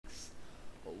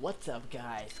What's up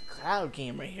guys, Cloud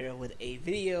Gamer here with a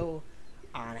video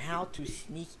on how to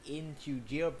sneak into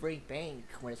Jailbreak Bank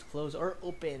when it's closed or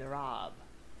open, Rob.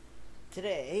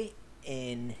 Today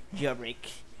in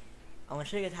Jailbreak, I'm going to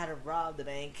show you guys how to rob the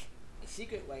bank a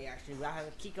secret way actually without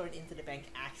having a key card into the bank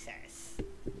access.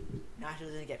 Not sure if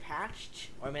it's going to get patched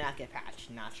or it may not get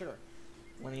patched, not sure.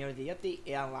 When you go to the update,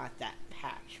 it unlocked that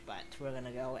patch, but we're going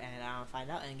to go and find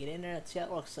out and get in there and see how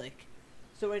it looks like.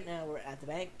 So right now we're at the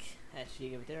bank, as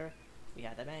you can see there, we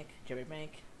have the bank, Jailbreak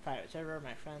Bank, private server,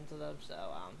 my friends with them, so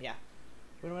yeah.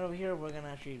 We're gonna run over here, we're gonna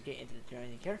actually get into the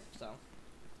journey here, so.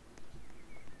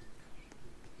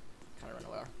 Kinda run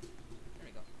over. There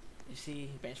we go. You see,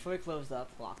 bank's fully closed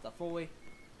up, locked up fully.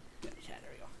 Good chat,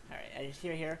 there we go. Alright, as you see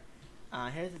right here,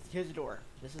 here's the door.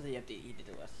 This is the update he did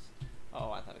to us. Oh,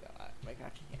 I thought we got am I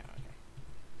crouching? Yeah,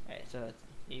 okay. Alright, so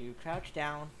you crouch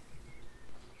down,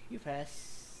 you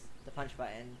press the punch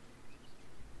button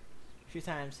a few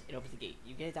times, it opens the gate.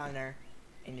 You get down there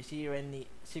and you see you're in the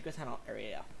secret tunnel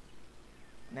area.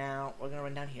 Now we're gonna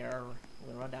run down here,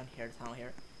 the tunnel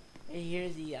here, and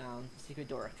here's the secret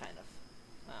door kind of.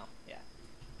 Well, yeah.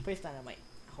 First time I might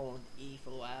hold E for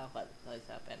a while, but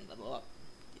lights up and level up.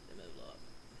 Get the level up.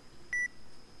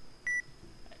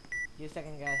 Right. Here's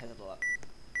second guy has a level up.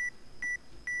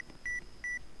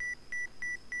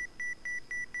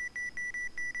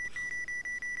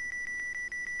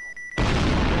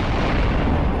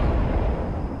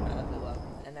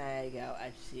 There you go.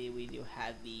 Actually, we do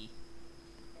have the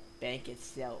bank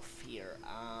itself here.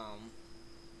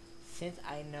 Since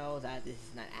I know that this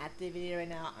is not active video right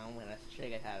now, I'm gonna show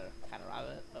you guys how to rob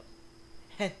it. Oh,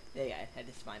 there you go. I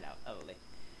just find out. Oh, wait.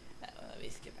 Let me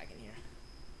just get back in here.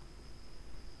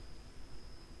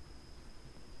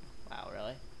 Wow,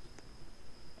 really?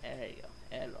 There you go.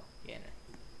 Hello, get in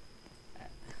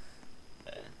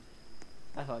there.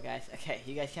 That's all, guys. Okay,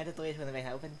 you guys can't just wait for the bank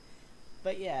to open.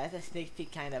 But yeah, that's a sneak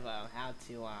peek kind of how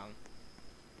to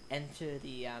enter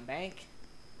the bank.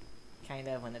 Kind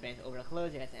of when the bank's over or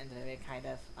closed, you have to enter the bank kind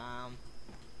of.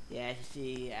 Yeah, as you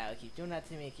see, it keeps doing that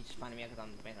to me. It keeps spawning me out because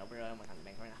I'm the bank over. I'm on the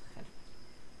bank right now. Kind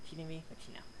of cheating me, but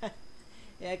you know.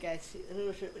 Yeah, guys, a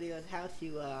little short video is how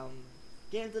to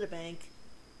get into the bank,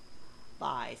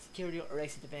 buy security or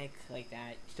exit the bank like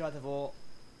that. Still have the vault,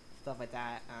 stuff like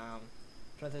that.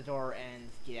 Turn the door and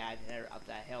get out of there up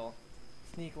that hill.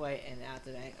 Sneak away and out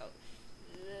the bank. Oh,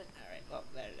 alright, well,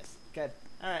 there it is. Good.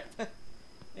 Alright. Thank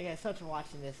you guys so much for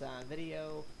watching this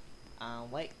video.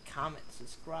 Like, comment,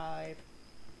 subscribe,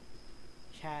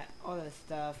 chat, all that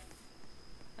stuff.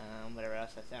 Whatever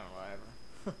else I said,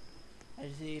 whatever. As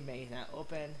you see, bank's not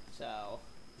open, so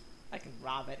I can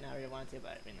rob it now if I want to,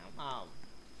 but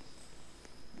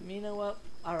you know what?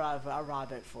 I'll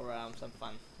rob it for some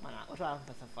fun. Why not? Let's rob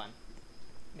it for some fun.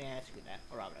 Yeah, let's do that.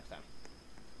 I'll rob it next time.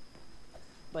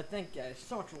 But thank you guys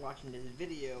so much for watching this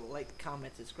video. Like,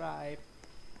 comment, subscribe.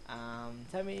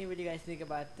 Tell me what you guys think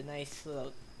about the nice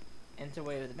little enter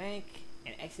way of the bank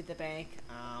and exit the bank.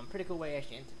 Pretty cool way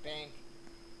actually enter the bank.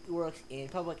 It works in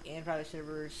public and private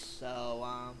servers. So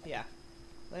yeah,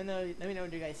 let me know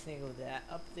what you guys think of that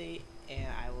update, and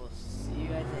I will see you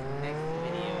guys in the next